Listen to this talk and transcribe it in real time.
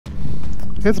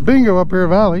It's bingo up here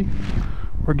valley.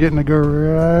 We're getting to go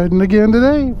riding again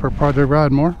today for Project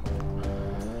Ride More.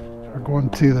 We're going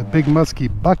to the Big Muskie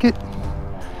Bucket,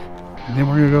 and then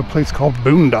we're gonna go to a place called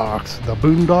Boondocks, the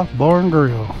Boondock Bar and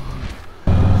Grill.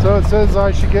 So it says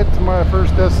I should get to my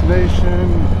first destination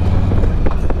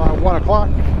by 1 o'clock,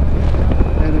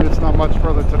 and then it's not much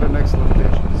further to the next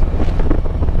locations.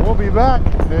 We'll be back.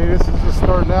 Hey, this is just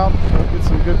starting out. I'll get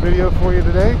some good video for you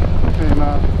today, and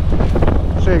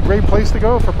show you a great place to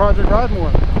go for Project Ride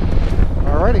More.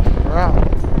 Alrighty, we're out.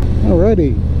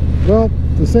 Alrighty, well,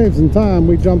 to save some time,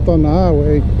 we jumped on the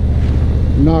highway,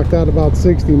 knocked out about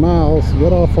 60 miles,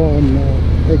 got off on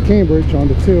at Cambridge on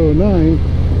the 209,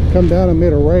 come down and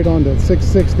made a right on the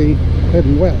 660,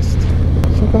 heading west.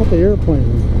 Check out the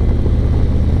airplane.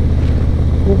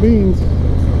 Cool beans.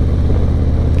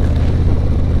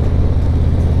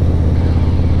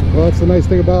 Well, that's the nice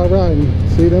thing about riding.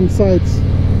 See them sights.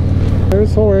 There's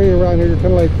this whole area around here, kind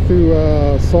of like through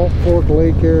Salt Fork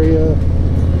Lake area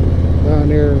down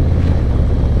there.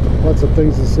 Lots of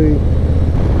things to see.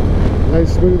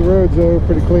 Nice smooth roads though,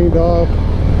 pretty cleaned off.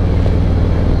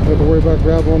 Don't have to worry about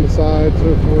gravel on the side,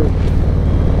 so forth.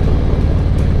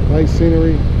 Nice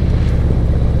scenery.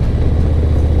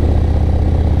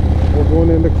 We're going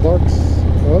into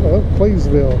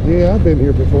Claysville. Yeah, I've been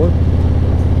here before.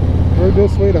 Rode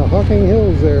this way to Hocking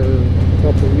Hills there a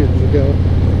couple of years ago.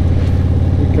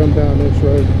 We come down this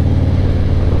road.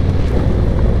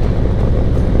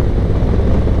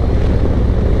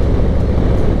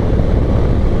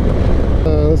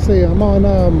 Let's see, I'm on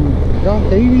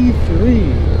Route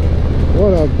 83.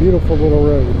 What a beautiful little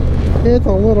road. It's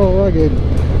a little rugged,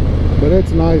 but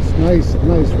it's nice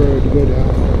road to go down.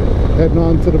 Heading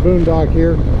on to the Boondock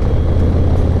here.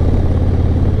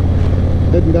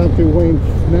 Heading down through Wayne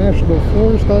National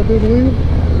Forest, I do believe.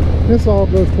 This all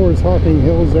goes towards Hocking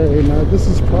Hills area. Now, this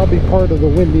is probably part of the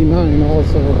Windy 9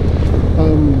 also.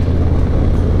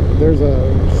 There's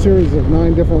a series of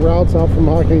 9 different routes out from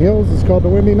Hocking Hills. It's called the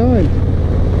Windy 9.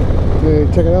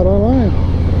 Check it out online.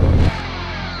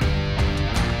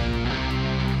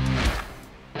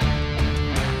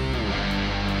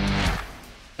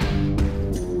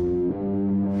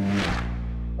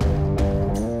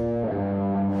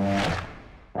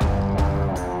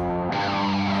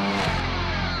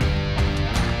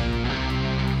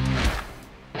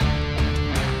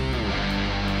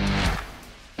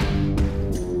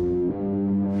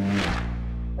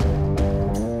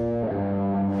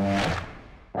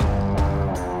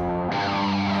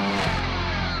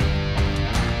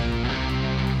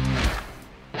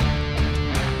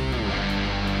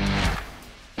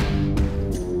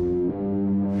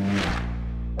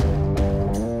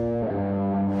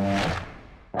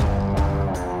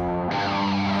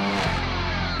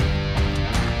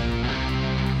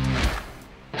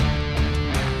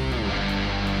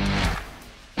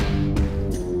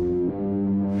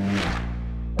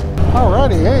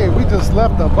 Alrighty, hey, we just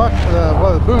left the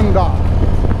Boondock.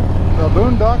 The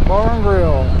Boondock Bar and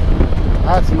Grill.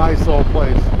 That's a nice little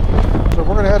place. So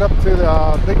we're going to head up to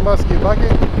the Big Muskie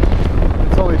Bucket.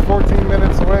 It's only 14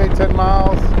 minutes away, 10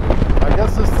 miles. I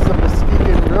guess this is the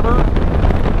Muskegon River.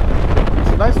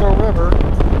 It's a nice little river.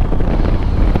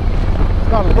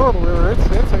 It's not a little river,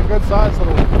 it's a good sized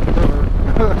little river.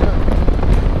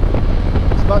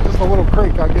 It's not just a little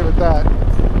creek, I'll give it that.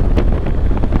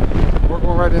 We're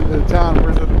going right into the town.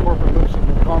 We're at the corporate lives of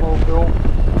McConnellville.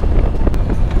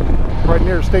 Right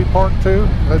near State Park too.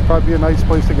 That'd probably be a nice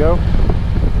place to go.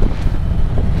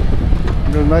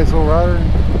 There's a nice little rider.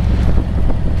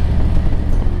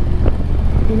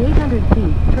 In 800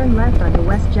 feet, turn left onto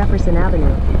West Jefferson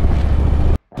Avenue.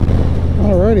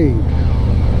 Alrighty.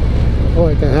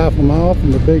 Like a half a mile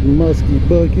from the Big Muskie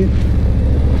Bucket.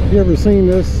 If you ever seen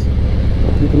this,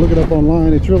 you can look it up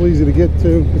online. It's real easy to get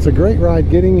to. It's a great ride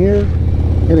getting here,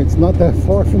 and it's not that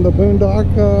far from the Boondock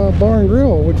Bar and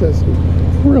Grill, which has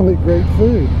really great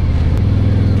food.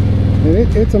 And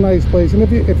it's a nice place. And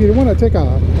if you want to take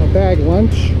a bag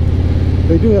lunch,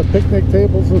 they do have picnic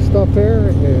tables and stuff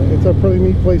there. It's a pretty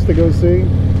neat place to go see.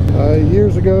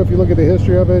 Years ago, if you look at the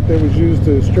history of it, it was used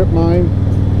to strip mine.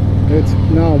 It's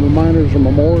now a miner's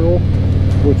memorial,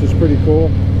 which is pretty cool.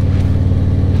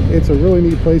 It's a really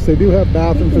neat place. They do have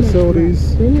bathroom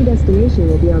facilities. Then your destination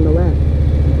will be on the left.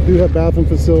 Do have bathroom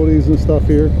facilities and stuff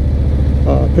here.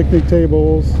 Picnic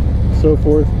tables, so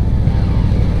forth.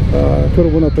 I could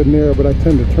have went up in there, but I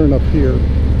tend to turn up here.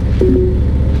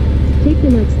 Take the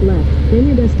next left. Then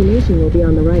your destination will be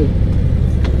on the right.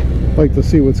 Like to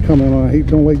see what's coming on. I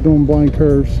don't like doing blind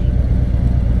curves.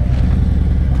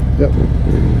 Yep.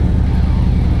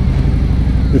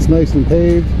 It's nice and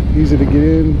paved, easy to get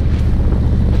in.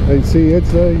 They see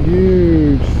it's a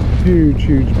huge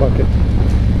bucket.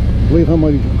 Believe how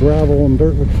much gravel and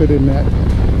dirt would fit in that.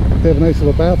 They have a nice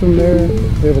little bathroom there.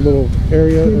 They have a little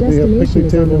area. Your They have destination picnic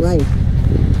is on the tables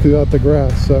right. throughout the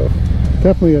grass. So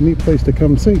definitely a neat place to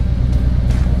come see.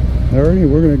 Alrighty,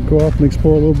 we're gonna go off and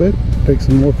explore a little bit, take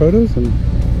some more photos, and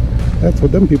that's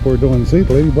what them people are doing. See,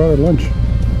 the lady brought her lunch.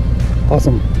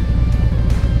 Awesome.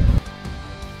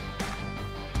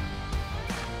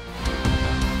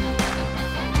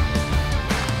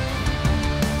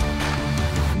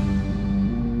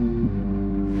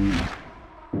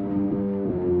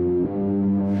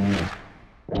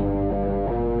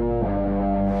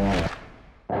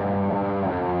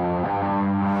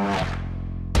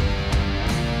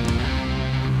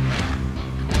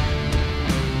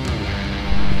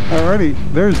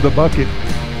 Alrighty, there's the bucket.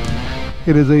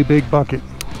 It is a big bucket,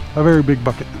 a very big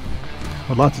bucket,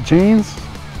 with lots of chains,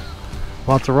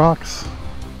 lots of rocks.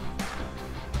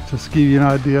 Just to give you an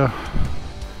idea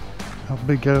how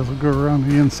big guys will go around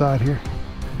the inside here.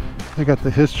 They got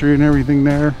the history and everything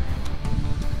there.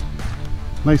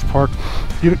 Nice park.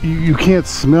 You can't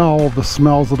smell the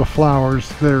smells of the flowers.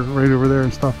 They're right over there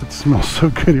and stuff. It smells so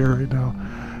good here right now,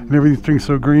 and everything's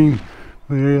so green.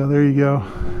 Yeah, there you go.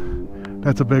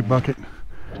 That's a big bucket.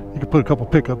 You could put a couple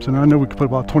pickups in there. I know we could put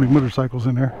about 20 motorcycles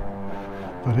in there.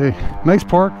 But hey, nice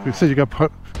park. They said you got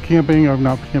camping, or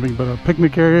not camping, but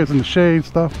picnic areas in the shade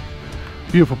stuff.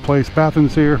 Beautiful place.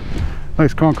 Bathrooms here.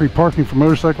 Nice concrete parking for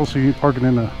motorcycles, so you can park it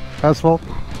in the asphalt.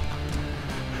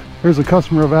 There's a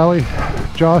customer of Allie,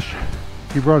 Josh.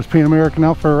 He brought his Pan American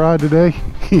out for a ride today.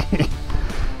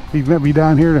 He met me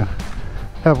down here to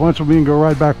have lunch with me and go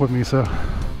ride back with me. So,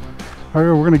 all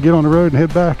right, we're gonna get on the road and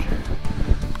head back.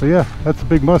 So yeah, that's the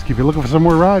Big Muskie. If you're looking for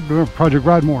somewhere to ride, remember Project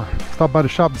Ride More. Stop by the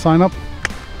shop and sign up.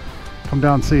 Come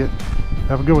down and see it.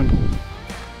 Have a good one.